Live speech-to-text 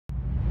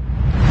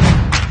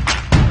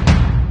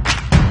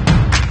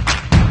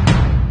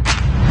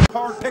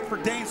pick for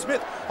Dane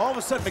Smith. All of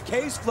a sudden,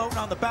 McKay's floating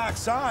on the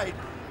backside.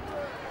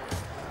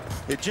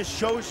 It just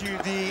shows you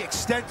the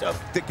extent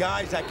of the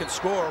guys that can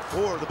score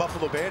for the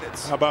Buffalo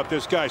Bandits. How about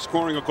this guy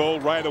scoring a goal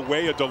right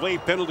away, a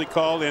delayed penalty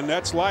call, and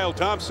that's Lyle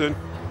Thompson.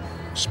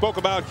 Spoke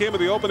about him at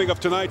the opening of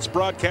tonight's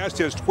broadcast,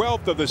 his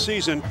 12th of the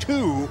season,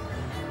 2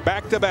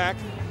 back-to-back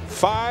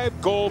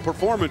 5-goal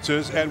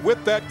performances, and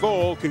with that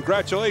goal,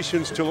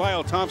 congratulations to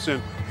Lyle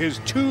Thompson, his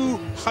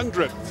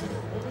 200th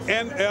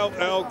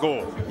NLL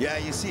goal. Yeah,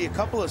 you see a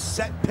couple of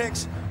set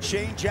picks,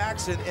 Shane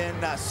Jackson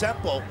and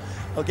Semple,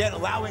 again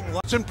allowing.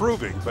 It's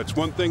improving, but it's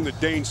one thing that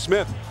Dane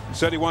Smith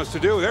said he wants to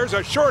do. There's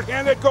a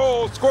shorthanded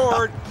goal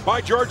scored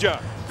by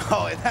Georgia.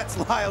 Oh, and that's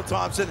Lyle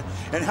Thompson.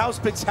 And how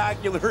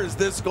spectacular is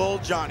this goal,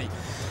 Johnny?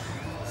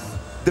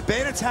 The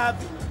Bandits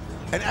have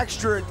an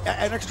extra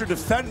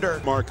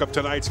defender. Mark of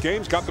tonight's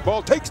games, got the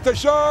ball, takes the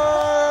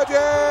shot,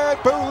 and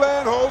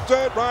Poulin holds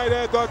it right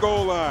at the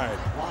goal line.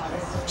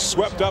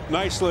 Swept up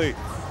nicely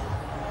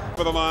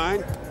for the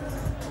line.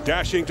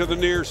 Dashing to the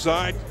near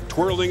side,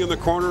 twirling in the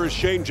corner is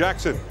Shane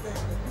Jackson.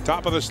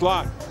 Top of the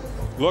slot,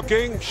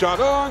 looking, shot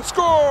on,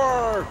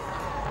 score!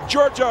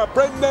 Georgia,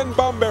 Brendan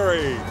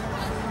Bomberry.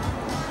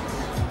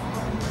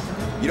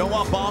 You don't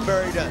want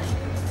Bomberry to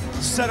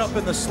set up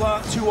in the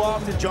slot too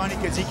often, Johnny,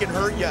 because he can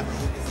hurt you.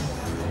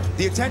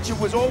 The attention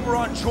was over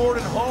on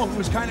Jordan Hall, who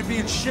was kind of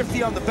being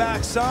shifty on the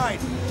backside.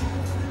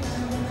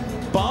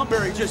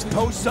 Bomberry just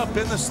posts up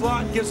in the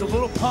slot, gives a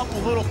little pump,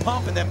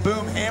 and then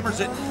boom, hammers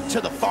it to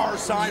the far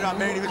side on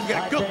Manny. You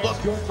get a good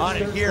look on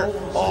it here.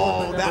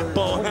 Oh, that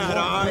ball had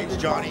eyes,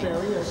 Johnny.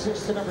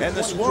 And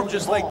the Swarm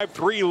just like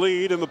 5-3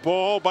 lead, and the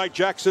ball by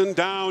Jackson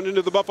down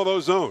into the Buffalo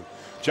zone.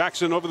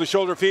 Jackson over the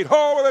shoulder feed.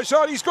 Hall with a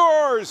shot, he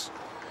scores!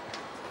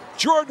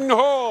 Jordan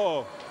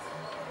Hall.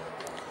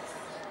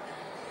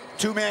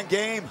 Two-man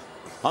game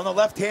on the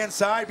left-hand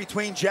side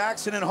between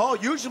Jackson and Hall.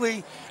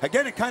 Usually,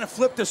 again, it kind of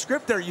flipped the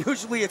script there.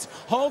 Usually it's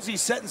Halsey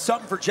setting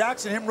something for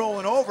Jackson, him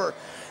rolling over.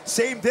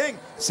 Same thing,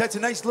 sets a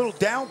nice little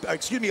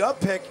up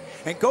pick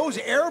and goes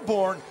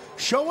airborne,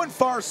 showing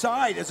far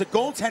side. As a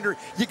goaltender,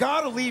 you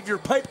gotta leave your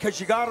pipe because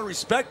you gotta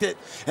respect it.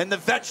 And the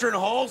veteran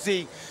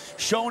Halsey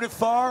showing it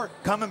far,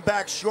 coming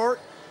back short.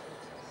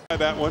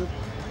 That one.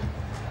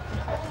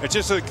 It's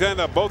just kind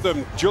of both of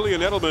them,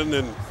 Julian Edelman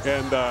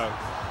and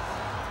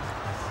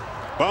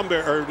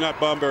Bomberry, or not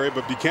Bomberry,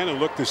 but Buchanan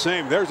look the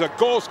same. There's a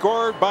goal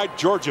scored by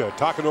Georgia.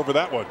 Talking over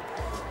that one.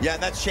 Yeah,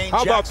 and that's Shane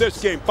How Jackson's. about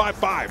this game,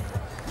 5-5?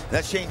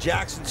 That's Shane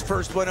Jackson's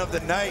first one of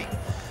the night.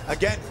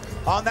 Again,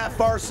 on that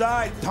far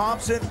side,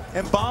 Thompson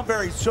and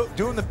Bomberry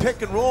doing the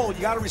pick and roll. You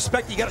got to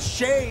respect it. You got to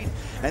shade.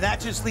 And that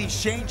just leaves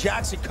Shane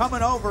Jackson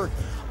coming over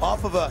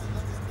off of a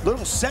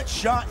little set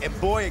shot. And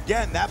boy,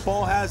 again, that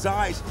ball has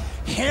eyes.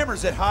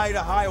 Hammers it high to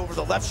high over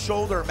the left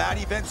shoulder of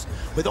Matty Vince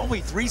with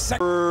only 3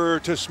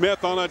 seconds. To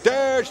Smith on a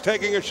dash,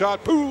 taking a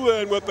shot.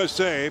 Poulin with the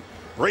save.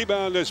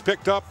 Rebound is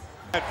picked up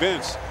at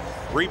Vince.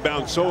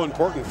 Rebound so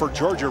important for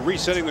Georgia,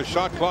 resetting the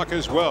shot clock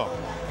as well.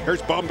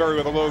 Here's Bomberry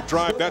with a low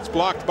drive. That's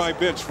blocked by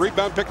Vince.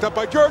 Rebound picked up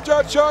by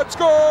Georgia. Shot,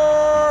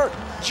 score!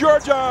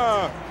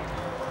 Georgia!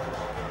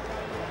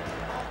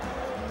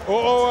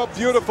 Oh, a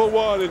beautiful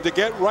one, and to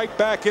get right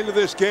back into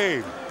this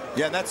game.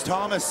 Yeah, that's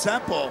Thomas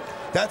Semple.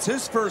 That's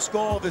his first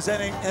goal of his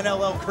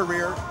NLL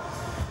career.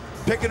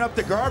 Picking up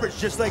the garbage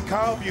just like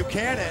Kyle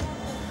Buchanan.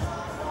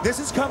 This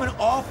is coming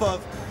off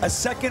of a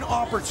second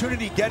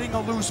opportunity getting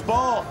a loose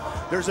ball.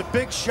 There's a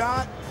big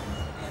shot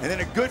and then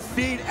a good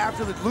feed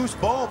after the loose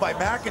ball by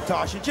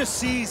McIntosh. It just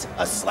sees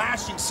a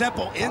slashing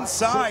Semple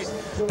inside.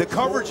 The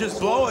coverage is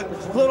blowing.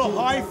 Little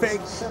high fake,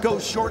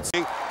 goes short.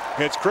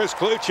 It's Chris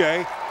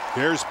Kluche.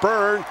 Here's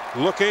Byrne,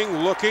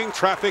 looking,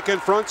 traffic in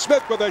front.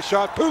 Smith with a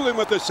shot, Poulin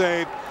with the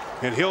save,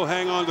 and he'll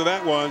hang on to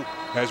that one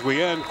as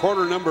we end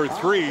quarter number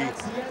 3.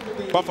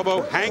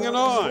 Buffalo hanging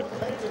on.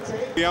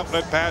 The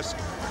outlet pass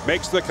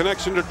makes the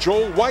connection to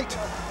Joel White.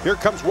 Here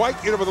comes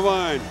White in over the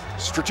line.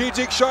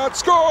 Strategic shot,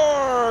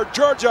 score!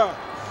 Georgia!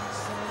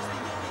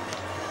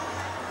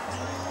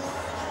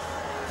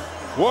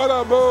 What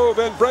a move,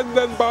 and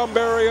Brendan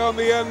Bomberry on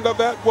the end of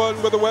that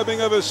one with the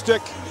webbing of his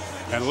stick,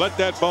 and let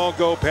that ball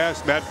go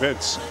past Matt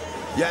Vince.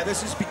 Yeah,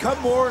 this has become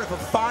more of a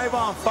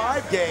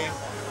 5-on-5 game,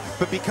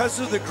 but because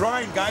of the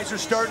grind, guys are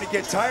starting to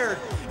get tired,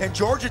 and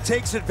Georgia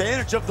takes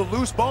advantage of the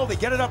loose ball. They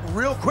get it up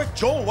real quick.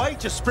 Joel White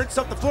just sprints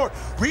up the floor,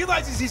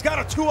 realizes he's got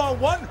a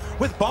 2-on-1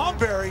 with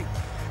Bomberry,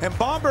 and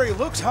Bomberry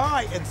looks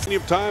high. And plenty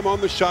of time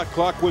on the shot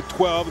clock with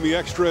 12, and the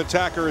extra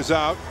attacker is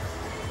out.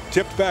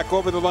 Tipped back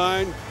over the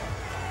line.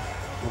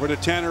 Over to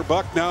Tanner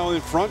Buck, now in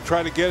front,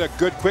 trying to get a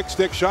good quick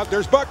stick shot.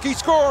 There's Buck, he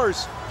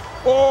scores!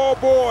 Oh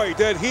boy,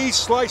 did he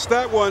slice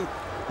that one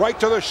right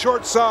to the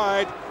short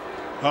side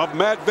of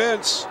Matt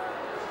Vince.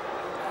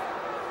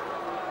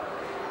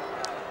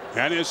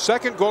 And his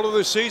second goal of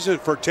the season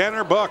for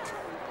Tanner Buck.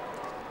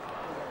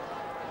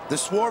 The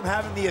Swarm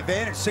having the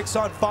advantage,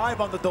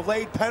 6-on-5 on the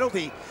delayed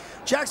penalty.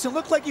 Jackson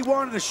looked like he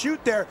wanted to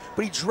shoot there,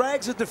 but he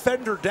drags a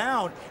defender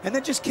down and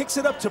then just kicks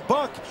it up to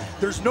Buck.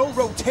 There's no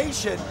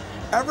rotation,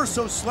 ever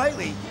so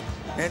slightly.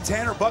 And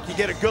Tanner Buck, you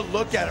get a good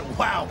look at it.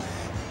 Wow,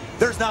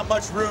 there's not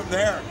much room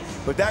there.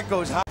 but that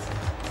goes high.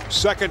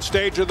 Second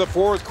stage of the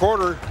fourth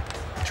quarter.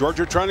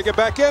 Georgia trying to get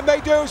back in.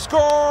 They do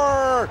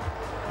score!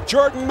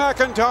 Jordan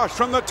McIntosh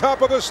from the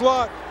top of the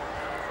slot.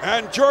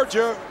 And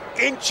Georgia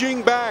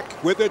inching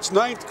back with its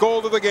 9th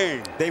goal of the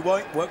game. They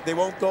won't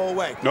go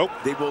away. Nope.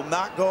 They will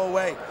not go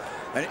away.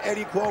 An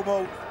Eddie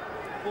Cuomo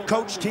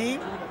coach team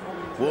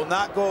will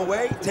not go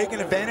away, taking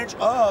advantage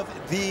of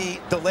the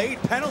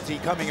delayed penalty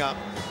coming up.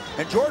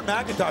 And Jordan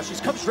McIntosh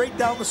just comes straight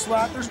down the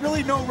slot. There's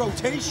really no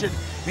rotation.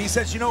 And he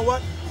says, you know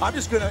what? I'm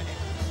just going to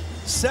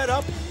set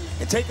up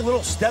and take a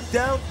little step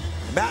down.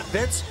 Matt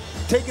Vince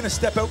taking a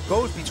step out,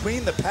 goes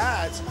between the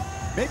pads.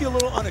 Maybe a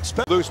little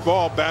unexpected. Loose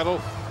ball battle,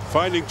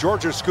 finding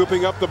Georgia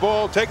scooping up the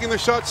ball, taking the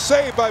shot,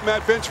 saved by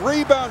Matt Vince.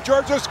 Rebound,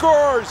 Georgia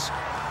scores.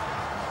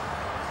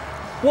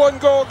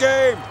 1-goal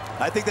game.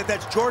 I think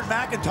that's Jordan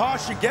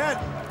McIntosh again.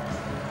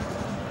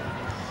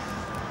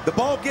 The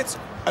ball gets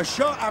a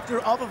shot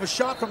off of a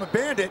shot from a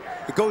Bandit.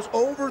 It goes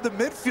over the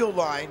midfield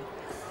line,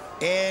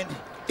 and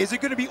is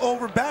it going to be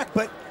over and back?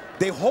 But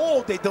they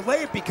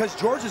delay it because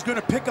Georgia's going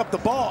to pick up the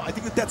ball. I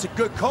think that's a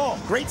good call.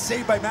 Great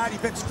save by Matty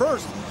Vince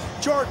first.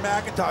 Jordan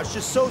McIntosh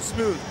just so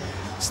smooth.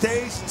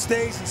 Stays and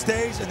stays and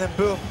stays, and then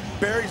boom,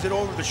 buries it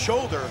over the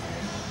shoulder.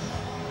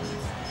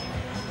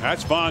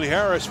 That's Von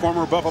Harris,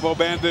 former Buffalo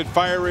Bandit,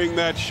 firing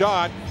that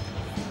shot.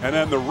 And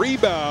then the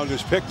rebound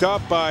is picked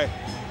up by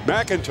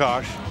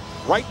McIntosh.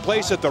 Right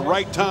place at the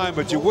right time,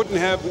 but you wouldn't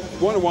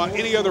want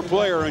any other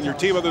player on your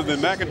team other than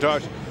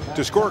McIntosh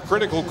to score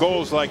critical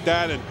goals like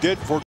that, and did for